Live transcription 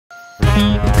What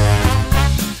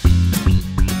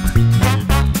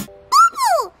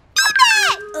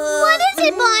is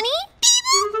it, Bonnie?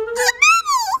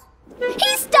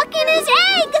 He's stuck in his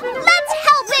egg! Let's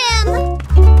help him!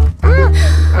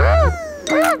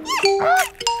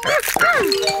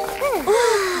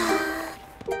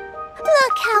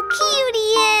 Look how cute he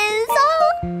is!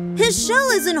 Oh. His shell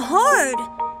isn't hard.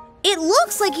 It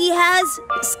looks like he has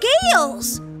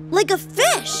scales, like a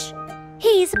fish.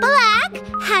 He's black,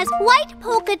 has white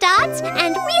polka dots,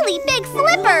 and really big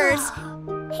flippers.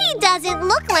 He doesn't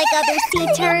look like other sea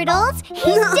turtles.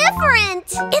 He's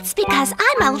different. It's because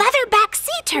I'm a leatherback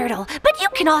sea turtle, but you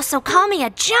can also call me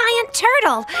a giant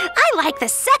turtle. I like the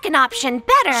second option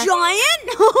better. Giant?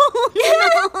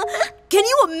 Can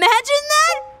you imagine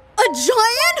that? A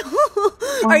giant?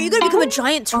 Are you going to become a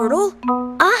giant turtle?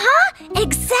 Uh-huh,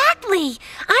 exactly.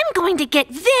 I'm going to get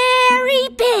very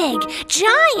big,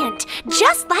 giant,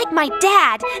 just like my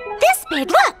dad. This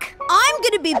big, look. I'm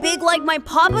going to be big like my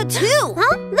papa, too.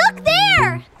 Huh? Look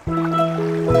there!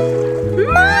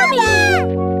 Mommy!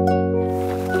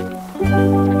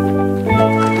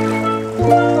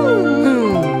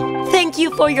 Thank you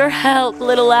for your help,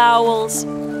 little owls.